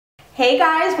Hey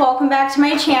guys, welcome back to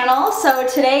my channel. So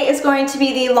today is going to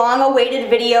be the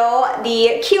long-awaited video,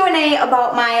 the Q&A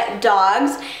about my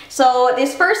dogs. So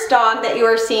this first dog that you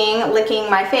are seeing licking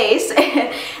my face,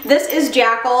 this is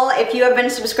Jackal. If you have been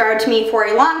subscribed to me for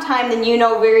a long time, then you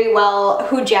know very well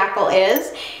who Jackal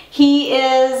is. He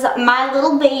is my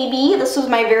little baby. This was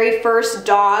my very first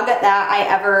dog that I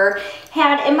ever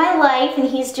had in my life, and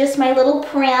he's just my little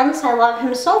prince. I love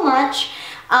him so much.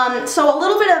 So a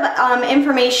little bit of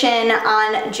information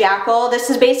on Jackal. This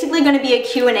is basically going to be a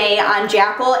Q&A on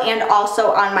Jackal and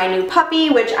also on my new puppy,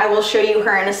 which I will show you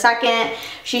her in a second.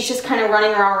 She's just kind of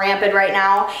running around rampant right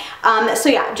now. So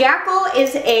yeah, Jackal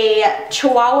is a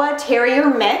Chihuahua Terrier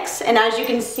mix, and as you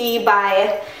can see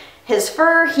by his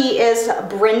fur, he is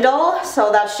brindle,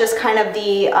 so that's just kind of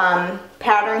the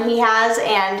pattern he has,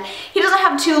 and he doesn't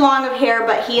have too long of hair,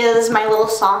 but he is my little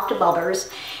soft bubbers.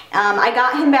 I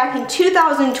got him back in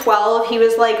 2012. He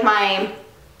was like my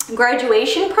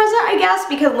graduation present, I guess,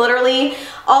 because literally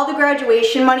all the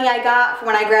graduation money I got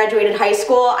when I graduated high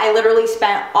school, I literally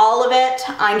spent all of it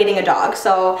on getting a dog.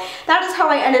 So that is how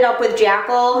I ended up with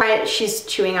Jackal. She's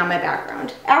chewing on my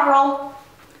background. Avril.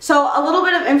 So a little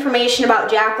bit of information about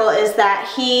Jackal is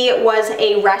that he was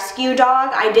a rescue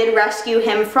dog. I did rescue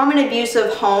him from an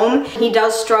abusive home. He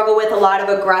does struggle with a lot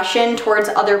of aggression towards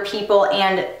other people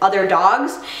and other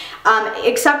dogs.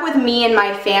 Except with me and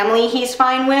my family he's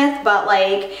fine with, but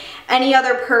like any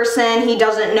other person he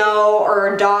doesn't know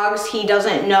or dogs he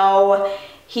doesn't know,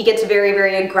 he gets very,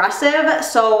 very aggressive.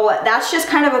 So that's just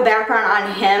kind of a background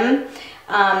on him.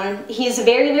 He's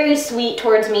very, very sweet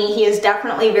towards me. He is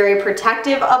definitely very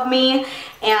protective of me,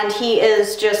 and he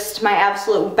is just my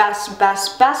absolute best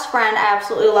friend. I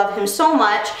absolutely love him so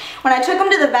much. When I took him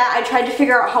to the vet, I tried to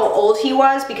figure out how old he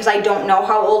was because I don't know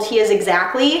how old he is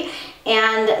exactly,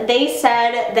 and they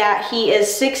said that he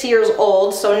is 6 years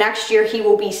old, so next year he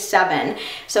will be 7.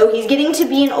 So he's getting to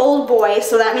be an old boy,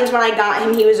 so that means when I got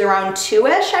him he was around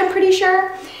 2-ish, I'm pretty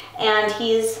sure, and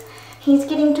he's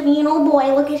getting to be an old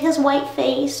boy. Look at his white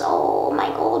face. Oh, my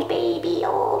gold baby.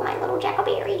 Oh, my little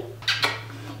Jackalberry.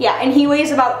 Yeah, and he weighs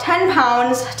about 10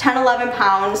 pounds, 10, 11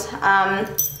 pounds.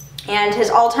 And his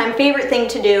all-time favorite thing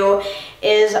to do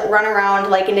is run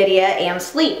around like an idiot and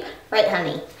sleep. Right,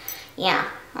 honey? Yeah,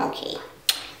 okay.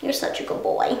 You're such a good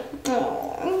boy.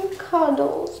 Oh,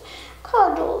 cuddles.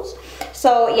 Cuddles.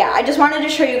 So yeah, I just wanted to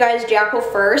show you guys Jackal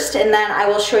first, and then I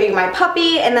will show you my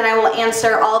puppy, and then I will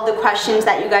answer all of the questions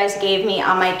that you guys gave me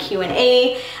on my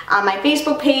Q&A on my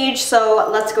Facebook page. So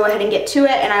let's go ahead and get to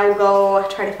it, and I will go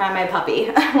try to find my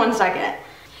puppy. One second.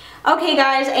 Okay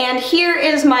guys, and here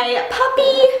is my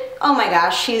puppy. Oh my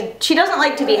gosh, she doesn't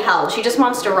like to be held. She just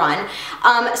wants to run.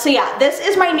 So yeah, this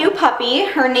is my new puppy.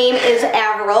 Her name is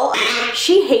Avril.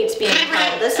 She hates being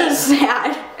held. This is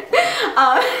sad.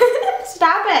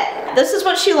 Stop it. This is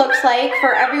what she looks like.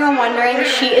 For everyone wondering,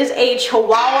 she is a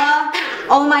Chihuahua.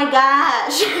 Oh my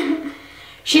gosh.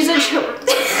 She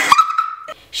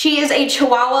is a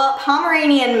Chihuahua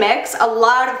Pomeranian mix. A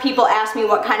lot of people ask me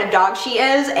what kind of dog she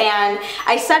is, and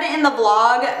I said it in the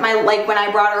vlog, like when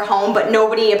I brought her home, but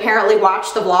nobody apparently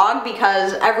watched the vlog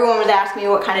because everyone was asking me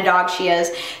what kind of dog she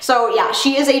is. So yeah,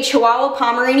 she is a Chihuahua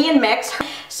Pomeranian mix.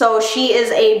 So she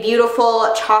is a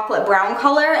beautiful chocolate brown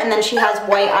color, and then she has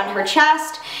white on her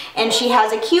chest, and she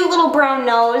has a cute little brown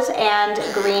nose and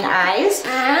green eyes.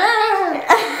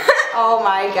 Oh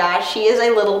my gosh, she is a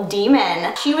little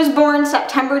demon. She was born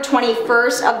September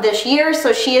 21st of this year,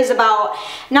 so she is about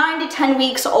 9 to 10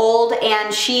 weeks old,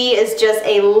 and she is just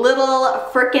a little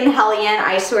frickin' hellion,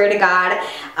 I swear to God.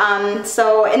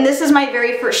 And this is my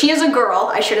very first, she is a girl,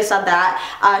 I should have said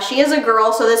that. She is a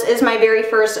girl, so this is my very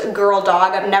first girl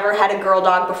dog. I've never had a girl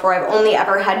dog before. I've only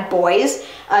ever had boys.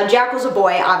 Jackal's a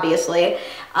boy, obviously.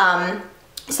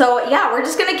 So yeah, we're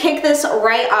just gonna kick this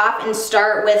right off and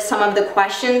start with some of the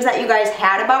questions that you guys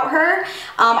had about her.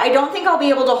 I don't think I'll be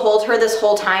able to hold her this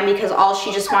whole time because all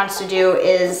she just wants to do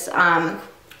is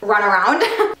run around.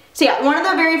 So yeah, one of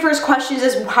the very first questions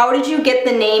is, how did you get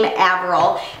the name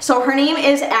Avril? So her name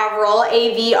is Avril,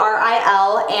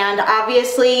 A-V-R-I-L, and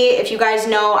obviously, if you guys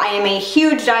know, I am a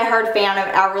huge diehard fan of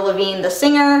Avril Lavigne, the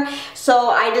singer,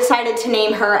 so I decided to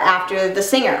name her after the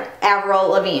singer, Avril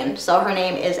Lavigne. So her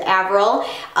name is Avril.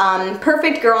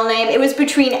 Perfect girl name. It was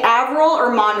between Avril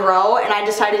or Monroe, and I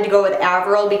decided to go with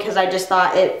Avril because I just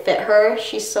thought it fit her.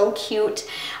 She's so cute.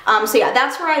 So yeah,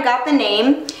 that's where I got the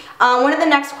name. One of the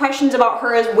next questions about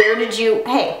her is, where did you,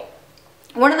 hey,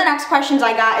 One of the next questions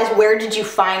I got is, where did you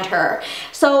find her?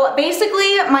 So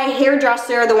basically, my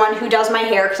hairdresser, the one who does my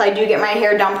hair, because I do get my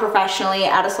hair done professionally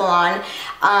at a salon,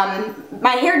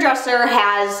 my hairdresser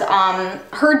has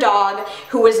her dog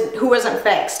who wasn't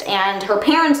fixed, and her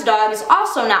parents' dog is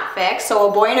also not fixed, so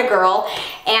a boy and a girl.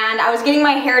 And I was getting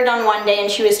my hair done one day,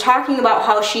 and she was talking about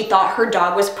how she thought her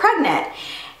dog was pregnant.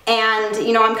 And,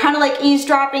 you know, I'm kind of like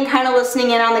eavesdropping, kind of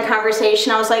listening in on the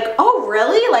conversation. I was like, oh,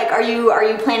 really? Like, are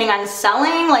you planning on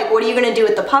selling? Like, what are you going to do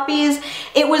with the puppies?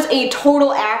 It was a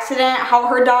total accident how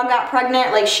her dog got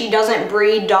pregnant. Like, she doesn't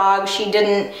breed dogs. She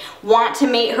didn't want to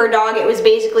mate her dog. It was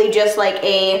basically just like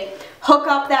a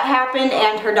hookup that happened,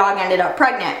 and her dog ended up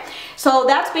pregnant. So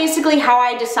that's basically how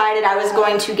I decided I was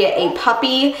going to get a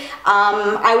puppy.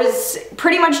 I was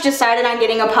pretty much decided on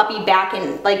getting a puppy back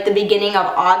in like the beginning of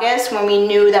August when we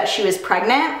knew that she was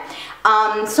pregnant.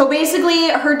 So basically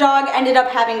her dog ended up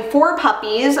having 4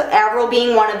 puppies, Avril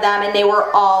being one of them, and they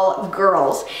were all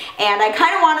girls. And I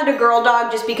kind of wanted a girl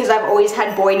dog just because I've always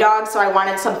had boy dogs, so I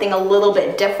wanted something a little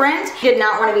bit different. She did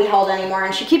not want to be held anymore,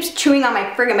 and she keeps chewing on my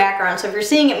friggin' background, so if you're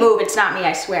seeing it move, it's not me,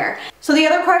 I swear. So the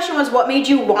other question was, what made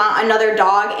you want another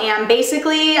dog? And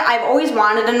basically, I've always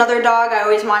wanted another dog. I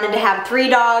always wanted to have 3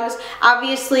 dogs.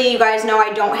 Obviously, you guys know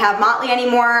I don't have Motley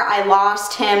anymore. I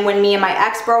lost him when me and my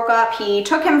ex broke up. He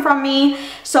took him from me,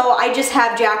 so I just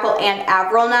have Jackal and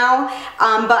Avril now.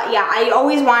 But yeah, I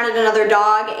always wanted another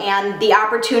dog, and the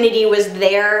opportunity was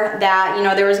there that, you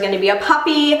know, there was going to be a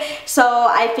puppy, so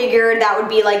I figured that would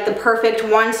be like the perfect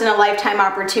once-in-a-lifetime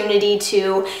opportunity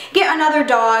to get another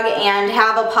dog and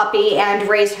have a puppy and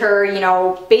raise her, you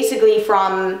know, basically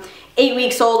from 8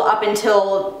 weeks old up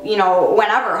until, you know,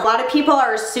 whenever. A lot of people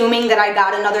are assuming that I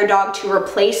got another dog to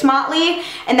replace Motley,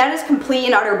 and that is complete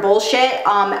and utter bullshit.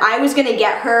 I was gonna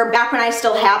get her back when I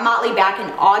still had Motley back in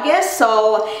August,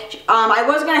 so I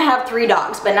was gonna have 3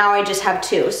 dogs, but now I just have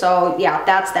 2, so yeah,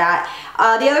 that's that.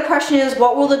 The other question is,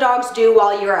 what will the dogs do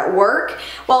while you're at work?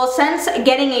 Well, since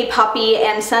getting a puppy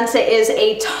and since it is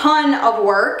a ton of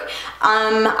work,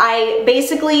 I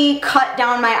basically cut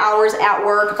down my hours at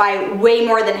work by way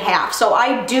more than half. So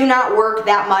I do not work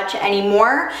that much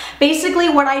anymore. Basically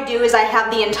what I do is I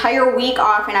have the entire week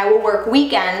off and I will work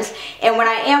weekends, and when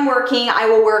I am working, I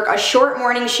will work a short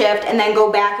morning shift and then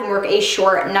go back and work a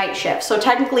short night shift. So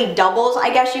technically doubles,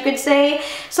 I guess you could say.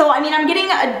 So I mean, I'm getting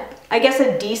I guess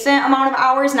a decent amount of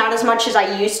hours, not as much as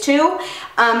I used to,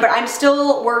 but I'm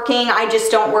still working. I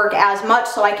just don't work as much,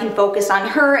 so I can focus on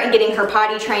her and getting her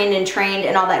potty trained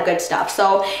and all that good stuff.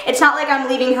 So it's not like I'm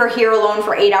leaving her here alone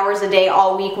for 8 hours a day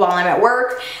all week while I'm at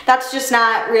work. That's just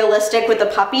not realistic with the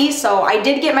puppy. So I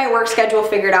did get my work schedule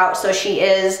figured out, so she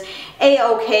is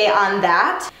a-okay on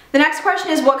that. The next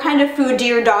question is, what kind of food do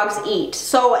your dogs eat?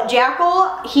 So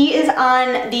Jackal, he is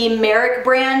on the Merrick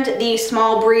brand, the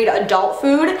small breed adult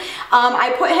food.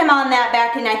 I put him on that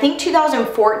back in, I think,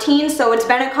 2014, so it's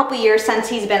been a couple years since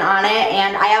he's been on it,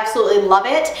 and I absolutely love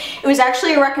it. It was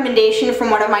actually a recommendation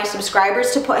from one of my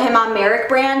subscribers to put him on Merrick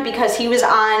brand because he was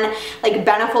on like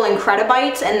Beneful and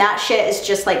Credibites, and that shit is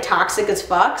just like toxic as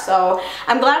fuck. So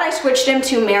I'm glad I switched him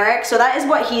to Merrick. So that is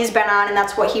what he's been on, and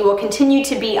that's what he will continue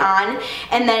to be on.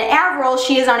 And then Avril,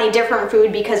 she is on a different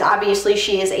food because obviously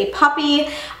she is a puppy.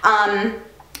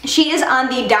 She is on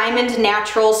the Diamond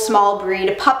Natural small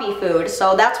breed puppy food,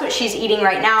 so that's what she's eating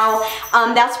right now.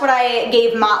 That's what I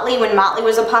gave Motley when Motley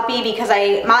was a puppy, because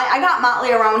I got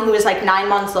Motley around he was like 9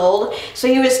 months old, so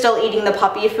he was still eating the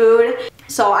puppy food.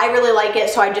 So I really like it,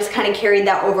 so I just kind of carried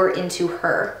that over into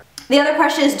her. The other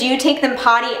question is, do you take them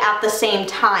potty at the same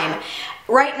time?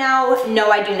 Right now, no,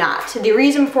 I do not. The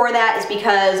reason for that is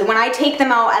because when I take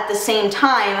them out at the same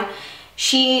time,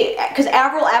 because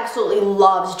Avril absolutely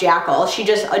loves Jackal, she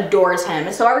just adores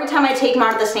him. So every time I take him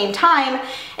out at the same time,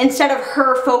 instead of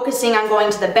her focusing on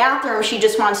going to the bathroom, she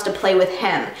just wants to play with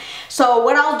him. So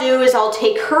what I'll do is I'll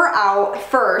take her out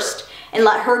first and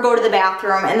let her go to the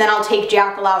bathroom, and then I'll take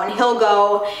Jackal out and he'll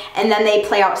go, and then they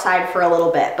play outside for a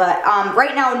little bit. But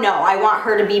right now, no, I want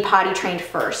her to be potty trained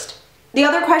first. The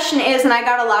other question is, and I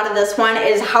got a lot of this one,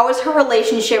 is how is her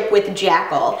relationship with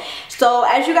Jackal? So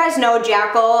as you guys know,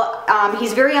 Jackal,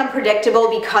 he's very unpredictable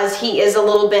because he is a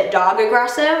little bit dog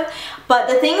aggressive. But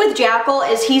the thing with Jackal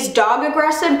is he's dog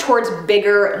aggressive towards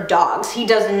bigger dogs. He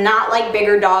does not like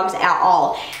bigger dogs at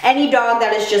all. Any dog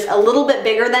that is just a little bit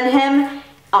bigger than him,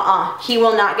 he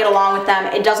will not get along with them.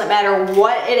 It doesn't matter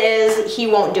what it is, he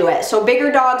won't do it. So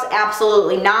bigger dogs,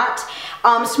 absolutely not.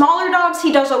 Smaller dogs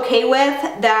he does okay with,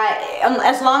 that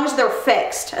as long as they're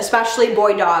fixed, especially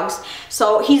boy dogs.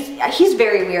 So he's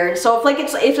very weird. So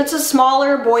if it's a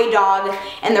smaller boy dog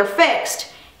and they're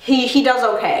fixed, he does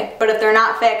okay, but if they're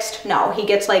not fixed, no, he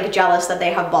gets like jealous that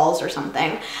they have balls or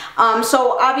something.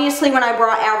 So obviously when I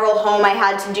brought Avril home, I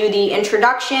had to do the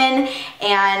introduction,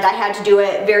 and I had to do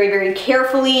it very, very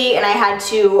carefully, and I had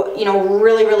to, you know,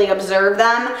 really, really observe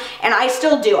them, and I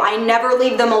still do. I never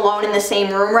leave them alone in the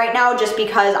same room right now, just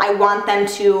because I want them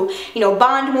to, you know,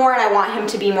 bond more, and I want him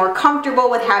to be more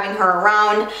comfortable with having her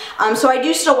around. So I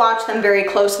do still watch them very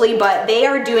closely, but they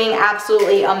are doing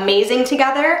absolutely amazing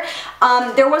together.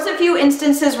 There was a few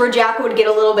instances where Jack would get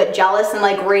a little bit jealous and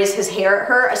like raise his hair at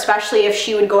her, especially if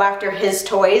she would go after his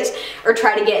toys or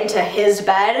try to get into his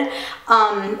bed.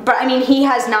 But I mean, he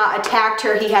has not attacked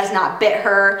her, he has not bit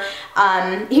her.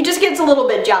 He just gets a little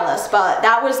bit jealous, but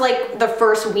that was like the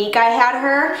first week I had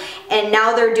her, and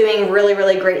now they're doing really,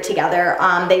 really great together.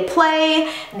 They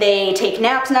play, they take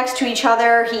naps next to each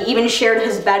other. He even shared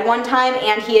his bed one time,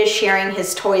 and he is sharing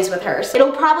his toys with her. So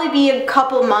it'll probably be a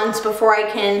couple months before I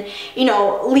can, you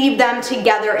know, leave them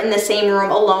together in the same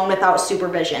room alone without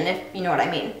supervision, if you know what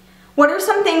I mean. What are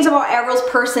some things about Avril's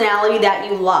personality that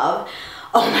you love?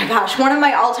 Oh my gosh, one of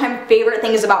my all-time favorite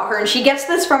things about her, and she gets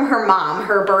this from her mom,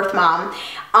 her birth mom.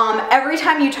 Every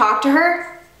time you talk to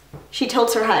her, she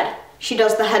tilts her head. She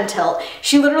does the head tilt.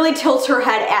 She literally tilts her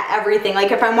head at everything.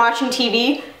 Like if I'm watching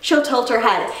TV, she'll tilt her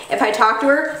head. If I talk to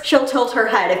her, she'll tilt her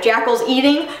head. If Jackal's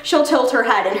eating, she'll tilt her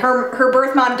head. And her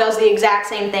birth mom does the exact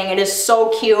same thing. It is so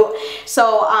cute.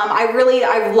 So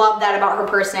I love that about her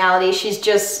personality.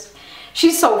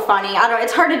 She's so funny. I don't know,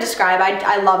 it's hard to describe.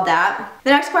 I love that.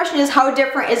 The next question is, how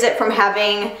different is it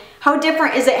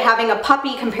having a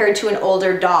puppy compared to an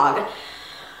older dog?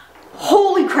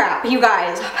 Holy crap, you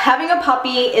guys, having a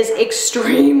puppy is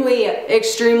extremely,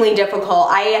 extremely difficult.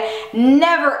 I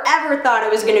never ever thought it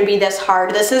was going to be this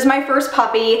hard. This is my first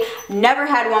puppy, never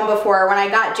had one before. When I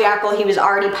got Jackal, he was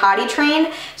already potty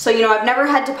trained. So, you know, I've never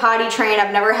had to potty train,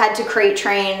 I've never had to crate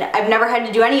train, I've never had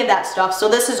to do any of that stuff. So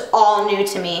this is all new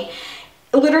to me.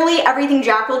 Literally everything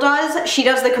Jackal does, she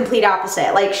does the complete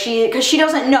opposite. Like because she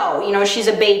doesn't know, you know, she's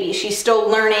a baby. She's still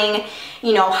learning,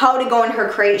 you know, how to go in her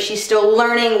crate. She's still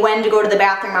learning when to go to the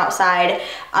bathroom outside.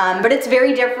 But it's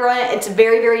very different. It's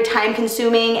very, very time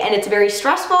consuming, and it's very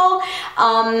stressful.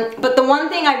 But the one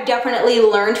thing I've definitely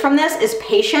learned from this is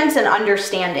patience and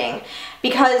understanding.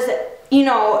 Because, you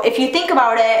know, if you think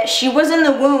about it, she was in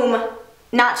the womb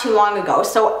not too long ago,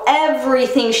 so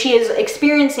everything she is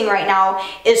experiencing right now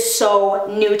is so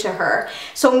new to her.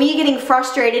 So me getting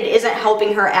frustrated isn't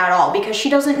helping her at all, because she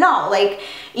doesn't know. Like,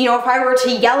 you know, if I were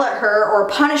to yell at her or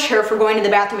punish her for going to the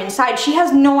bathroom inside, she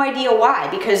has no idea why,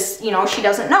 because, you know, she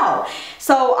doesn't know.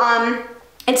 So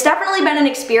it's definitely been an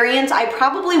experience. I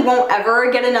probably won't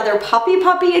ever get another puppy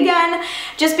again,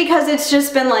 just because it's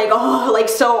just been like, oh, like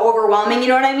so overwhelming, you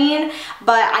know what I mean?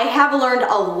 But I have learned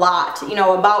a lot, you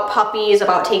know, about puppies,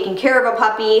 about taking care of a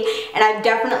puppy, and I've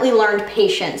definitely learned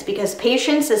patience, because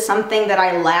patience is something that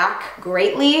I lack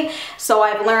greatly. So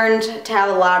I've learned to have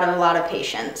a lot of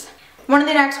patience. One of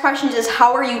the next questions is,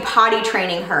 how are you potty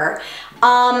training her?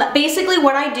 Basically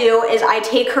what I do is I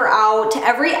take her out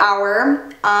every hour,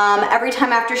 every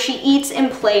time after she eats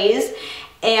and plays,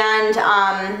 and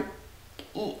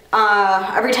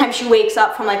every time she wakes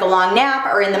up from like a long nap,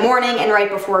 or in the morning and right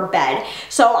before bed.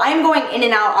 So I'm going in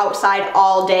and out outside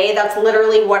all day. That's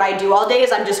literally what I do all day,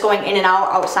 is I'm just going in and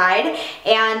out outside.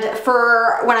 And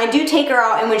for when I do take her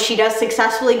out, and when she does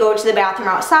successfully go to the bathroom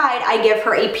outside, I give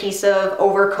her a piece of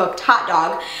overcooked hot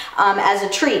dog as a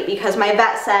treat, because my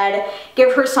vet said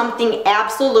give her something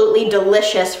absolutely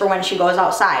delicious for when she goes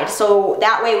outside. So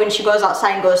that way when she goes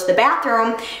outside and goes to the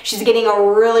bathroom, she's getting a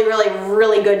really, really,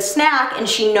 really good snack, and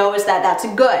she knows that that's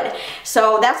good.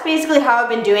 So that's basically how I've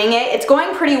been doing it. It's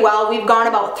going pretty well. We've gone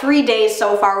about 3 days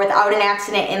so far without an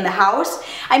accident in the house.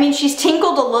 I mean, she's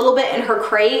tinkled a little bit in her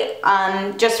crate,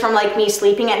 just from like me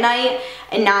sleeping at night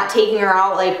and not taking her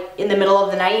out like in the middle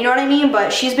of the night, you know what I mean?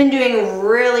 But she's been doing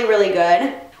really, really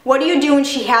good. What do you do when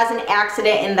she has an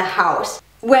accident in the house?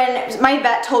 When my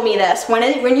vet told me this,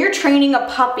 when you're training a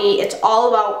puppy, it's all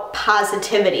about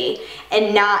positivity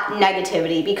and not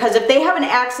negativity. Because if they have an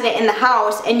accident in the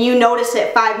house and you notice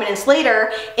it 5 minutes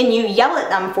later and you yell at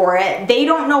them for it, they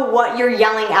don't know what you're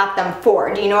yelling at them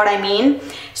for. Do you know what I mean?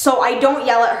 So I don't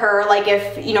yell at her. Like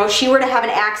if, you know, she were to have an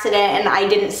accident and I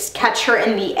didn't catch her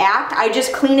in the act, I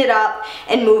just clean it up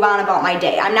and move on about my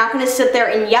day. I'm not going to sit there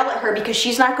and yell at her, because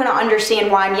she's not going to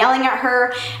understand why I'm yelling at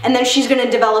her, and then she's going to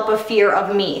develop a fear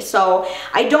of me. So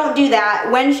I don't do that.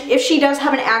 If she does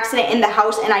have an accident in the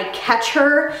house and I catch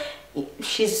her,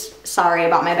 she's sorry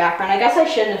about my background. I guess I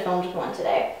shouldn't have filmed one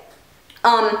today.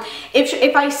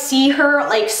 If I see her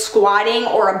like squatting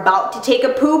or about to take a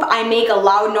poop, I make a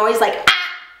loud noise like ah,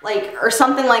 like, or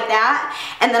something like that,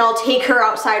 and then I'll take her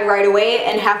outside right away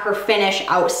and have her finish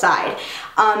outside.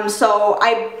 So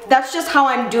that's just how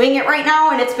I'm doing it right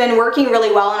now, and it's been working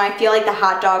really well, and I feel like the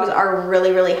hot dogs are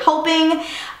really, really helping.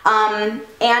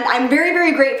 And I'm very,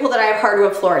 very grateful that I have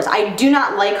hardwood floors. I do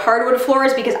not like hardwood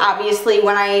floors because obviously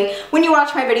when you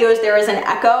watch my videos there is an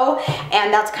echo,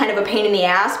 and that's kind of a pain in the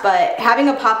ass, but having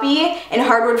a puppy and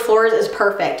hardwood floors is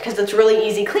perfect because it's really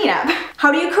easy cleanup.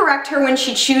 How do you correct her when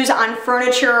she chews on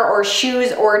furniture or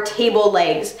shoes or table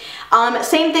legs?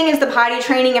 Same thing as the potty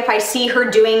training. If I see her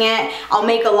doing it, I'll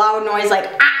make a loud noise like,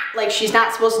 ah, like she's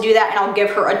not supposed to do that, and I'll give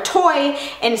her a toy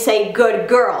and say, good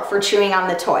girl, for chewing on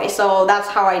the toy. So that's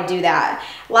how I do that.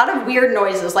 A lot of weird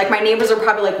noises, like my neighbors are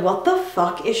probably like, what the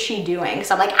fuck is she doing?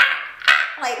 Because I'm like, ah,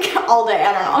 like all day,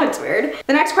 I don't know, it's weird.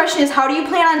 The next question is, how do you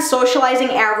plan on socializing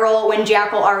Avril when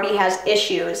Jackal already has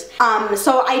issues?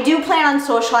 So I do plan on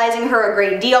socializing her a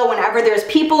great deal. Whenever there's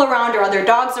people around or other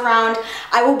dogs around,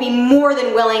 I will be more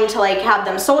than willing to like have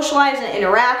them socialize and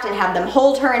interact and have them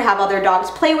hold her and have other dogs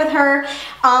play with her.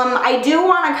 I do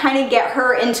want to kind of get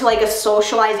her into like a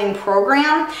socializing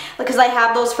program because I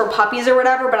have those for puppies or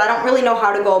whatever, but I don't really know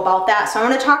how to go about that. So I'm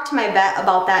going to talk to my vet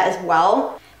about that as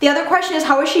well. The other question is,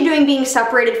 how is she doing being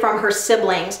separated from her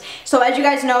siblings? So as you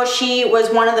guys know, she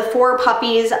was one of the 4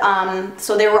 puppies,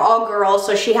 so they were all girls,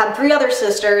 so she had 3 other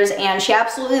sisters, and she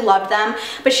absolutely loved them,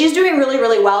 but she's doing really,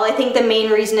 really well. I think the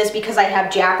main reason is because I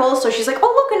have Jackal, so she's like,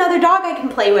 oh look, another dog I can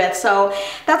play with, so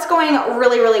that's going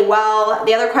really, really well.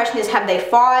 The other question is, have they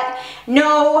fought?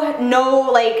 No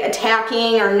like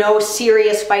attacking or no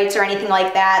serious fights or anything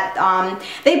like that.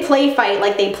 They play fight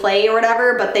like they play or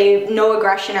whatever, but no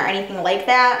aggression or anything like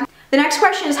that. The next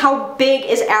question is, how big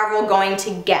is Avril going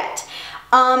to get?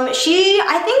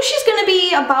 I think she's going to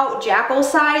be about Jackal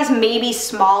size, maybe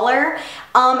smaller.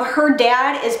 Her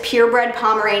dad is purebred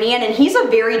Pomeranian, and he's a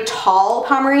very tall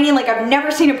Pomeranian. Like, I've never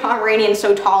seen a Pomeranian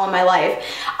so tall in my life.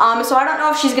 So I don't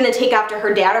know if she's going to take after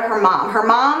her dad or her mom. Her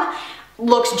mom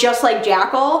looks just like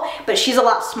Jackal, but she's a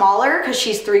lot smaller because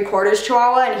she's 3/4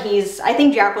 Chihuahua, and I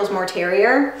think Jackal's more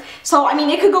terrier. So I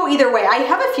mean, it could go either way. I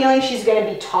have a feeling she's gonna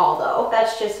be tall though.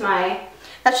 That's just my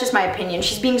opinion.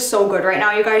 She's being so good right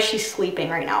now, you guys. She's sleeping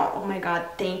right now. Oh my god,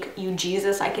 thank you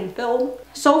Jesus, I can film.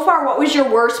 So far, what was your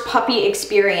worst puppy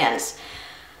experience?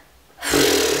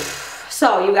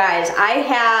 So you guys, I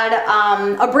had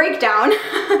a breakdown,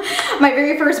 my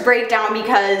very first breakdown,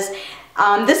 because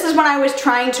this is when I was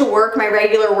trying to work my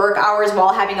regular work hours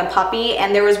while having a puppy,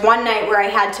 and there was one night where I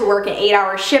had to work an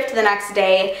 8-hour shift the next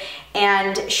day,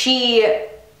 and she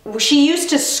used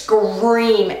to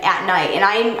scream at night, and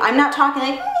I'm not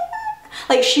talking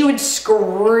like she would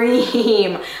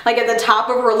scream like at the top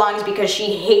of her lungs because she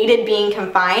hated being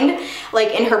confined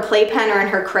like in her playpen or in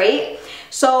her crate.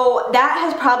 So that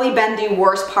has probably been the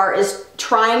worst part, is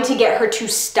trying to get her to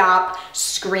stop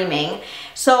screaming.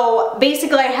 So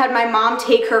basically I had my mom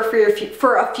take her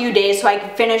for a few days so I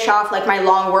could finish off like my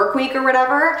long work week or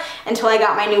whatever until I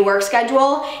got my new work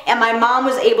schedule, and my mom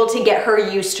was able to get her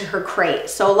used to her crate.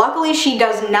 So luckily she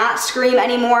does not scream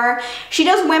anymore. She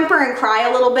does whimper and cry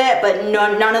a little bit, but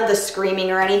none of the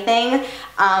screaming or anything.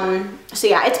 So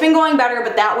yeah, it's been going better,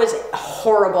 but that was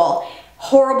horrible.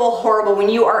 Horrible when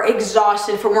you are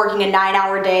exhausted from working a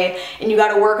 9-hour day and you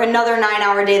got to work another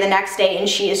 9-hour day the next day, and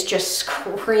she is just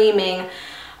screaming.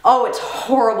 Oh, it's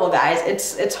horrible, guys.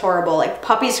 It's horrible. Like,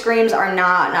 puppy screams are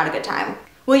not a good time.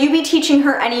 Will you be teaching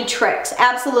her any tricks?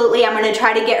 Absolutely. I'm going to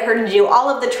try to get her to do all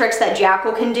of the tricks that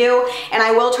Jackal can do, and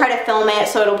I will try to film it,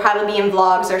 so it'll probably be in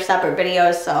vlogs or separate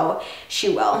videos, so she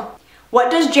will. What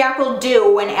does Jackal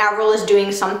do when Avril is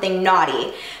doing something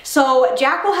naughty? So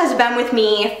Jackal has been with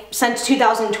me since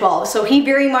 2012, so he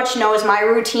very much knows my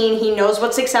routine. He knows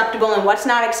what's acceptable and what's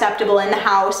not acceptable in the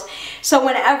house. So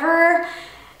whenever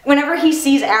he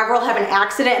sees Avril have an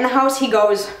accident in the house, he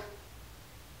goes,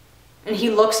 and he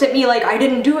looks at me like, I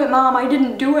didn't do it, Mom, I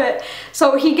didn't do it.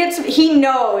 So he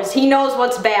knows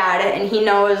what's bad, and he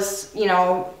knows, he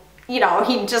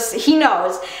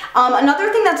knows.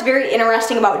 Another thing that's very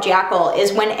interesting about Jackal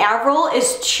is when Avril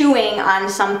is chewing on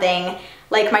something,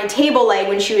 like my table leg,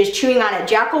 when she was chewing on it,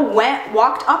 Jackal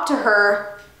walked up to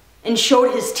her and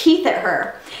showed his teeth at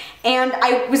her. And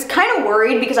I was kind of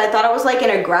worried because I thought it was like an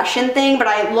aggression thing, but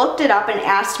I looked it up and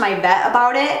asked my vet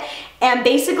about it. And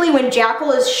basically when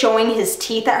Jackal is showing his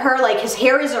teeth at her, like his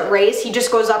hair isn't raised, he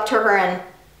just goes up to her and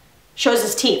shows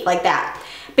his teeth like that.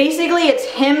 Basically, it's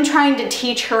him trying to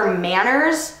teach her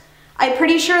manners. I'm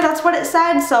pretty sure that's what it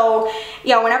said. So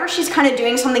yeah, whenever she's kind of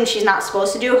doing something she's not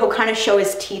supposed to do, he'll kind of show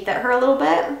his teeth at her a little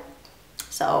bit.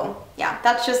 So yeah,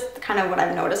 that's just kind of what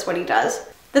I've noticed what he does.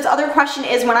 This other question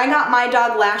is, when I got my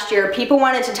dog last year, people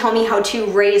wanted to tell me how to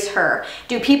raise her.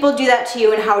 Do people do that to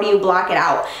you, and how do you block it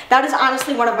out? That is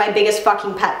honestly one of my biggest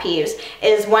fucking pet peeves,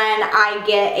 is when I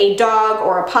get a dog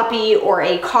or a puppy or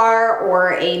a car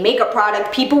or a makeup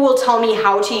product, people will tell me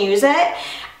how to use it.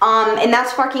 And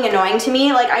that's fucking annoying to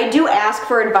me. Like, I do ask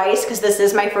for advice because this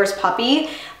is my first puppy,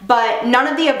 but none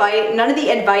of the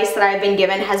advice that I've been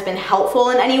given has been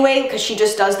helpful in any way, because she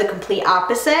just does the complete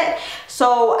opposite.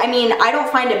 So, I mean, I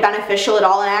don't find it beneficial at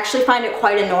all, and I actually find it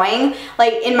quite annoying.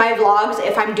 Like, in my vlogs,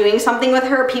 if I'm doing something with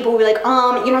her, people will be like,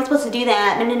 you're not supposed to do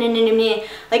that.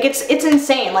 Like, it's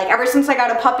insane. Like, ever since I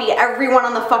got a puppy, everyone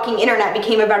on the fucking internet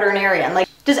became a veterinarian. Like,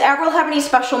 does Avril have any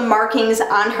special markings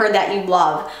on her that you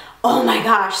love? Oh my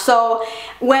gosh, so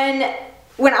when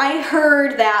I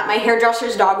heard that my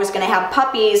hairdresser's dog was going to have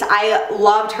puppies, I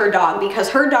loved her dog, because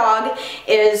her dog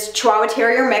is Chihuahua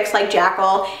Terrier mix like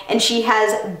Jackal, and she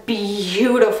has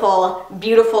beautiful,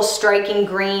 beautiful striking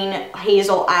green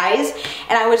hazel eyes,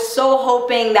 and I was so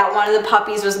hoping that one of the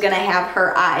puppies was going to have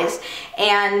her eyes.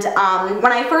 And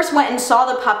when I first went and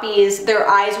saw the puppies, their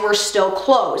eyes were still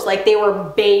closed, like they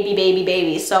were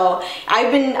babies. So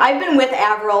I've been with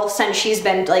Avril since she's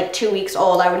been like 2 weeks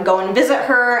old. I would go and visit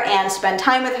her and spend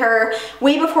time with her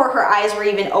way before her eyes were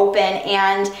even open.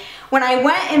 And when I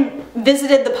went and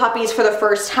visited the puppies for the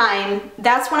first time,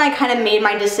 that's when I kind of made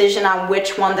my decision on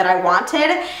which one that I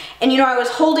wanted. And you know, I was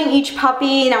holding each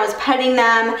puppy and I was petting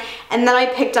them, and then I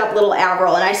picked up little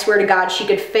Avril, and I swear to God, she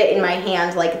could fit in my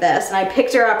hand like this. And I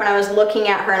picked her up and I was looking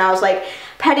at her and I was like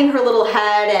petting her little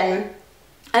head, and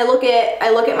I look at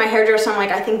my hairdresser and I'm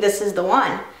like, I think this is the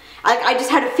one. I just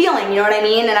had a feeling, you know what I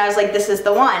mean? And I was like, this is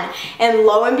the one. And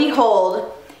lo and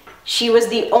behold, she was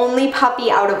the only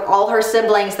puppy out of all her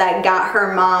siblings that got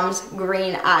her mom's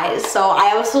green eyes. So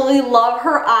I absolutely love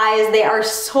her eyes. They are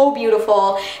so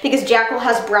beautiful, because Jackal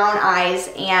has brown eyes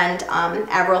and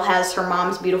Avril has her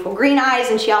mom's beautiful green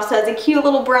eyes, and she also has a cute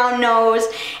little brown nose,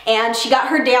 and she got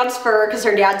her dad's fur because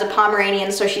her dad's a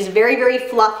Pomeranian, so she's very, very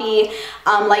fluffy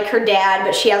like her dad,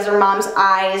 but she has her mom's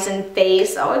eyes and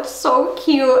face. Oh, it's so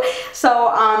cute.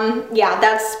 So yeah,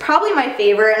 that's probably my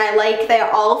favorite, and I like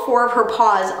that all 4 of her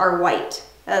paws are white.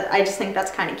 I just think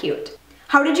that's kind of cute.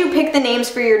 How did you pick the names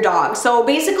for your dog? So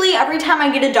basically, every time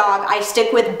I get a dog, I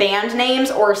stick with band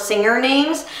names or singer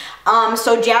names.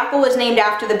 So Jackal was named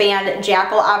after the band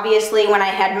Jackal, obviously. When I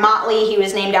had Motley, he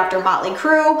was named after Motley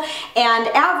Crue. And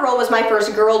Avril was my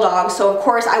first girl dog, so of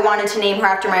course I wanted to name her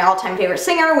after my all-time favorite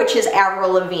singer, which is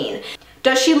Avril Lavigne.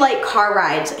 Does she like car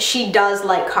rides? She does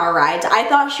like car rides. I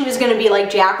thought she was going to be like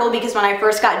Jackal, because when I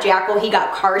first got Jackal, he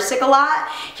got car sick a lot.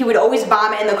 He would always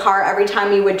vomit in the car every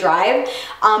time we would drive.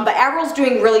 But Avril's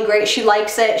doing really great. She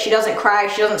likes it. She doesn't cry.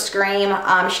 She doesn't scream.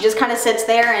 She just kind of sits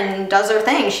there and does her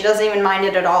thing. She doesn't even mind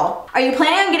it at all. Are you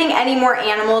planning on getting any more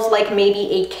animals, like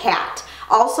maybe a cat?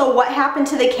 Also, what happened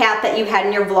to the cat that you had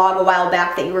in your vlog a while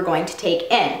back that you were going to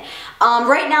take in?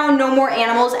 Right now, no more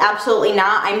animals, absolutely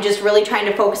not. I'm just really trying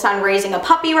to focus on raising a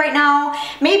puppy right now.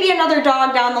 Maybe another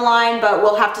dog down the line, but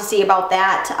we'll have to see about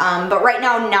that. But right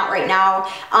now, not right now.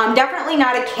 Definitely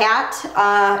not a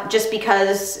cat, just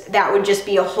because that would just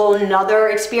be a whole nother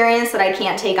experience that I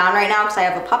can't take on right now because I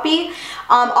have a puppy.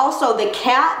 Also, the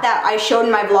cat that I showed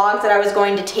in my vlogs that I was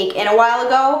going to take in a while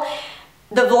ago,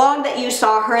 the vlog that you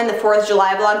saw her in, the 4th of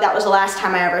July vlog, that was the last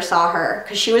time I ever saw her,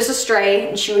 because she was a stray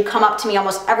and she would come up to me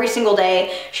almost every single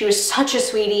day. She was such a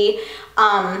sweetie,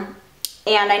 and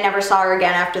I never saw her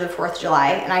again after the 4th of July,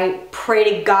 and I pray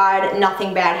to God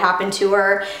nothing bad happened to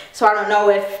her. So I don't know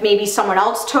if maybe someone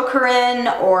else took her in,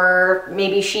 or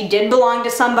maybe she did belong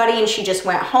to somebody and she just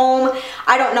went home.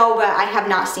 I don't know, but I have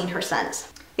not seen her since.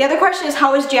 The other question is,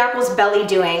 how is Jackal's belly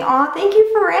doing? Aw, thank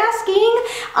you for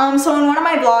asking. So in one of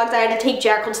my vlogs, I had to take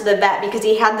Jackal to the vet because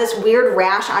he had this weird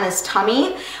rash on his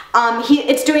tummy.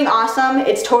 It's doing awesome.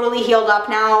 It's totally healed up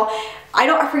now.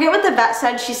 I forget what the vet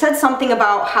said. She said something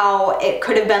about how it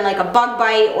could have been like a bug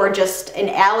bite or just an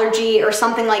allergy or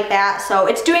something like that. So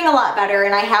it's doing a lot better,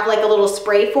 and I have like a little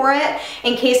spray for it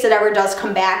in case it ever does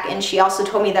come back. And she also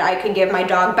told me that I could give my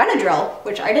dog Benadryl,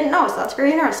 which I didn't know, so that's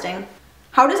very interesting.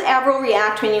 How does Avril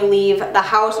react when you leave the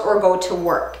house or go to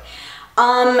work?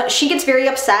 She gets very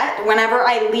upset. Whenever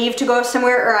I leave to go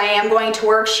somewhere or I am going to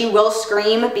work, she will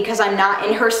scream because I'm not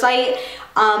in her sight.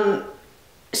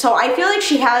 So I feel like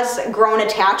she has grown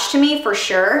attached to me for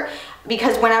sure.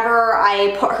 because whenever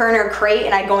I put her in her crate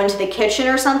and I go into the kitchen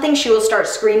or something, she will start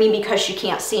screaming because she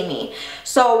can't see me.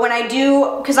 So when I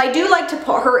do, because I do like to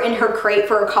put her in her crate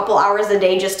for a couple hours a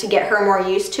day just to get her more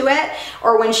used to it,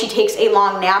 or when she takes a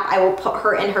long nap, I will put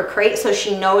her in her crate so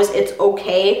she knows it's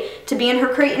okay to be in her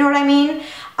crate, you know what I mean?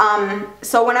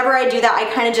 So whenever I do that,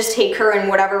 I kind of just take her in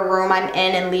whatever room I'm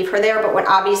in and leave her there, but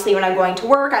obviously when I'm going to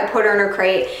work, I put her in her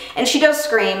crate, and she does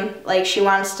scream, like she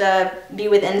wants to be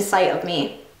within sight of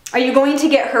me. Are you going to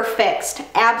get her fixed?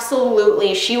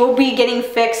 Absolutely. She will be getting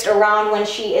fixed around when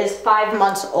she is 5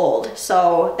 months old,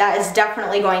 so that is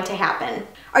definitely going to happen.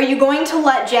 Are you going to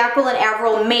let Jackal and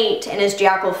Avril mate, and is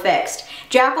Jackal fixed?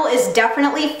 Jackal is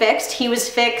definitely fixed. He was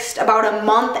fixed about a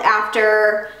month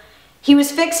after. He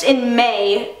was fixed in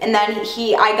May, and then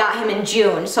I got him in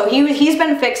June. So he's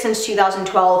been fixed since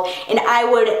 2012, and I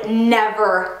would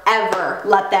never, ever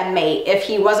let them mate. If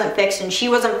he wasn't fixed and she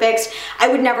wasn't fixed, I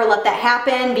would never let that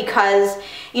happen because,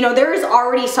 you know, there is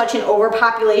already such an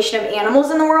overpopulation of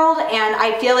animals in the world, and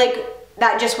I feel like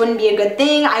that just wouldn't be a good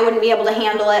thing. I wouldn't be able to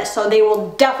handle it, so they will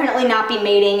definitely not be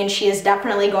mating, and she is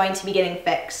definitely going to be getting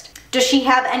fixed. Does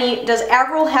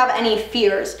Avril have any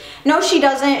fears? No, she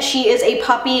doesn't. She is a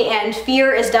puppy, and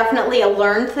fear is definitely a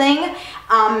learned thing.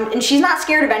 And she's not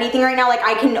scared of anything right now. Like,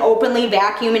 I can openly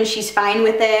vacuum and she's fine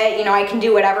with it. You know, I can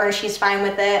do whatever and she's fine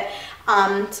with it.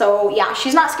 So yeah,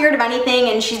 she's not scared of anything,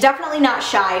 and she's definitely not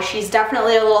shy. She's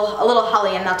definitely a little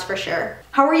hellion, that's for sure.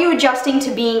 How are you adjusting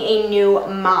to being a new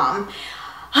mom?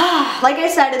 Like I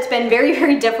said, it's been very,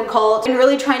 very difficult and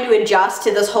really trying to adjust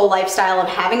to this whole lifestyle of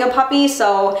having a puppy.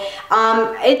 So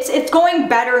it's going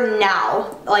better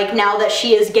now, like now that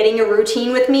she is getting a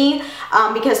routine with me,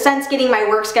 because since getting my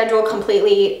work schedule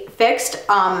completely fixed,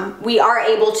 we are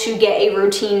able to get a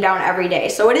routine down every day.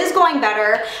 So it is going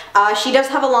better. She does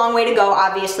have a long way to go,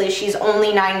 obviously. She's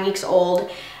only 9 weeks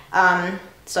old.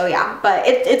 So yeah, but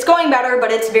it's going better, but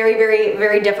it's very, very,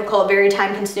 very difficult, very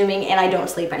time consuming, and I don't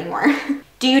sleep anymore.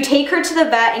 Do you take her to the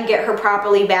vet and get her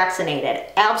properly vaccinated?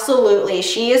 Absolutely.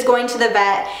 She is going to the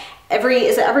vet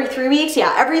is it every 3 weeks?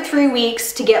 Yeah, every 3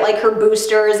 weeks to get like her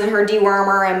boosters and her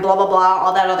dewormer and blah, blah, blah,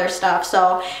 all that other stuff.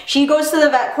 So she goes to the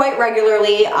vet quite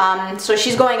regularly. So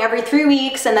she's going every 3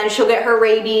 weeks, and then she'll get her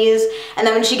rabies. And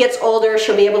then when she gets older,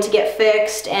 she'll be able to get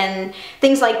fixed and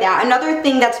things like that. Another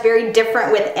thing that's very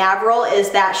different with Avril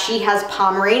is that she has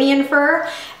Pomeranian fur,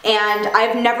 and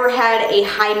I've never had a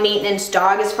high maintenance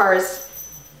dog as far as,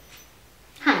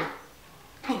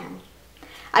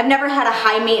 I've never had a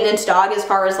high maintenance dog as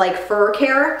far as like fur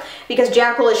care, because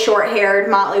Jackal is short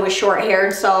haired, Motley was short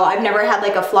haired, so I've never had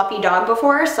like a fluffy dog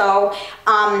before. So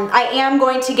I am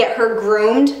going to get her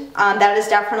groomed. That is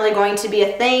definitely going to be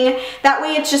a thing. That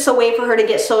way it's just a way for her to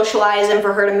get socialized and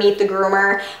for her to meet the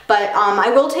groomer. But I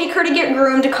will take her to get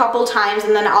groomed a couple times,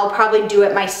 and then I'll probably do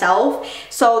it myself.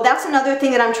 So that's another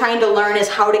thing that I'm trying to learn, is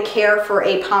how to care for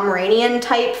a Pomeranian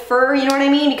type fur, you know what I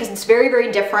mean? Because it's very,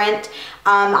 very different.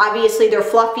 Obviously they're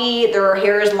fluffy, their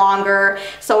hair is longer,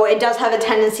 so it does have a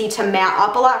tendency to mat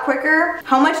up a lot quicker.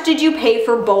 How much did you pay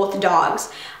for both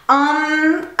dogs?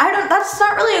 That's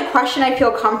not really a question I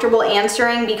feel comfortable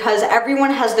answering, because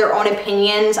everyone has their own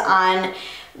opinions on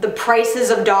the prices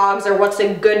of dogs, or what's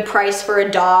a good price for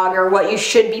a dog, or what you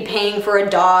should be paying for a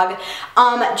dog.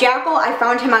 Jackal, I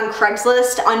found him on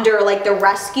Craigslist under like the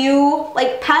rescue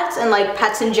like pets and like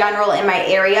pets in general in my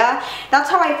area. That's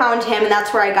how I found him, and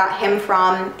that's where I got him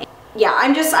from. Yeah,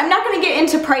 I'm not going to get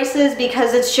into prices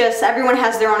because it's just everyone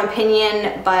has their own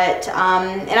opinion, but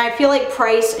and I feel like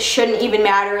price shouldn't even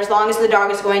matter. As long as the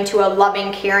dog is going to a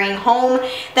loving, caring home,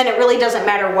 then it really doesn't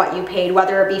matter what you paid,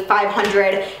 whether it be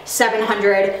 $500,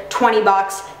 $700,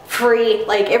 $20, free.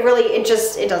 Like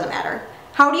it doesn't matter.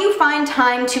 How do you find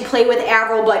time to play with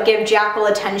Avril but give Jackal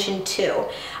attention too?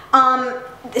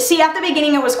 See, at the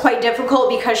beginning it was quite difficult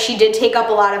because she did take up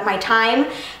a lot of my time.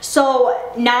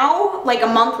 So now, like about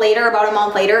a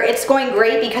month later, it's going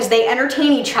great because they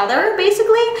entertain each other,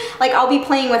 basically. Like I'll be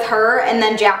playing with her and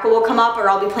then Jackal will come up, or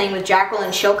I'll be playing with Jackal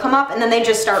and she'll come up, and then they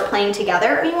just start playing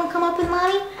together. You want to come up with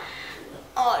mommy?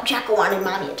 Oh, Jackal wanted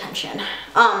mommy attention.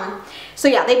 So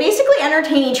yeah, they basically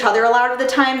entertain each other a lot of the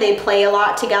time. They play a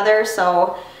lot together,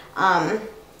 so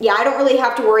yeah, I don't really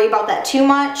have to worry about that too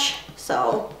much.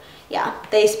 So yeah,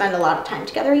 they spend a lot of time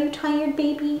together. Are you tired,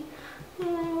 baby?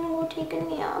 Oh, take a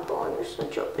nap. Oh, you're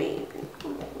such a baby.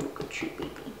 Come on, look at you, baby.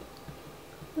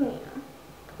 Yeah.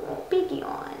 Oh, baby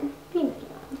on. Baby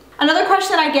on. Another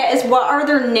question that I get is what are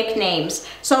their nicknames?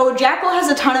 So Jackal has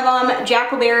a ton of them.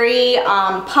 Jackalberry,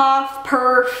 Puff,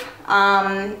 Perf,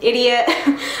 Idiot,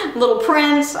 Little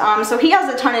Prince. So he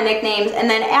has a ton of nicknames. And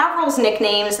then Avril's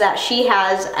nicknames that she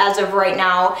has as of right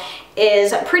now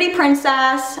is Pretty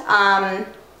Princess,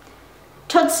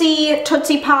 Tootsie,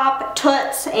 Tootsie Pop,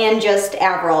 Toots, and just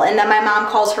Avril. And then my mom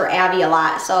calls her Abby a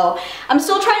lot. So I'm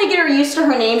still trying to get her used to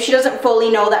her name. She doesn't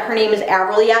fully know that her name is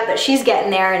Avril yet, but she's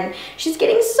getting there and she's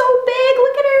getting so big.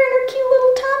 Look at her in her cute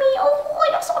little tummy. Oh,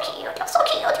 you're so cute, you're so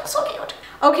cute, you're so cute.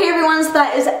 Okay everyone, so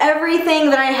that is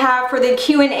everything that I have for the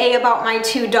Q&A about my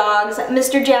two dogs,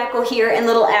 Mr. Jackal here and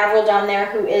little Avril down there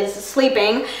who is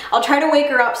sleeping. I'll try to wake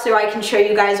her up so I can show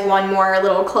you guys one more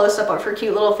little close-up of her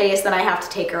cute little face, then I have to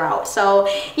take her out. So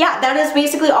yeah, that is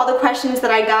basically all the questions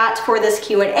that I got for this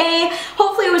Q&A.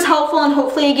 Hopefully it was helpful and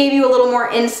hopefully it gave you a little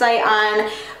more insight on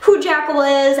who Jackal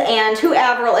is and who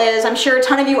Avril is. I'm sure a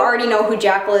ton of you already know who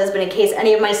Jackal is, but in case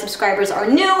any of my subscribers are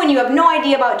new and you have no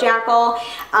idea about Jackal,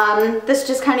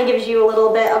 this just kind of gives you a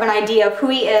little bit of an idea of who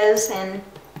he is and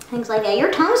things like that.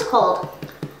 Your tongue's cold.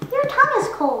 Your tongue is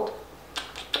cold.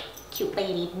 Cute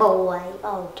baby boy.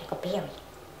 Oh, take a berry.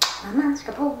 Mama's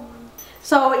a boy.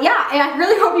 So yeah, I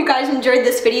really hope you guys enjoyed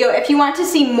this video. If you want to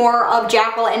see more of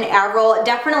Jackal and Avril,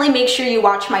 definitely make sure you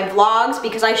watch my vlogs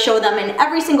because I show them in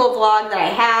every single vlog that I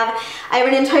have. I have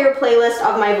an entire playlist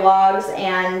of my vlogs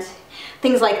and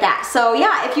things like that. So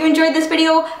yeah, if you enjoyed this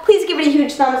video, please give it a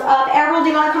huge thumbs up. Avril, do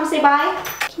you want to come say bye?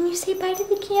 Can you say bye to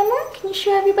the camera? Can you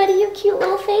show everybody your cute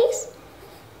little face?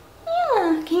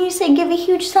 Yeah, can you say give a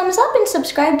huge thumbs up and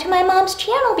subscribe to my mom's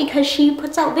channel because she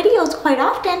puts out videos quite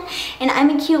often and I'm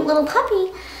a cute little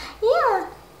puppy. Yeah.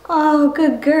 Oh,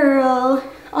 good girl.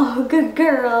 Oh, good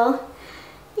girl.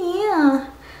 Yeah.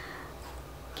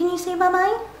 Can you say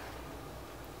bye-bye?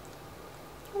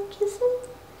 Kisses?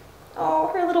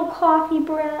 Oh, her little coffee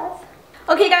breath.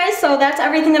 Okay guys, so that's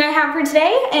everything that I have for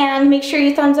today and make sure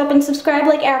you thumbs up and subscribe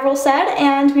like Avril said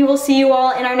and we will see you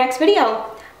all in our next video.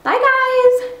 Bye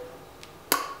guys!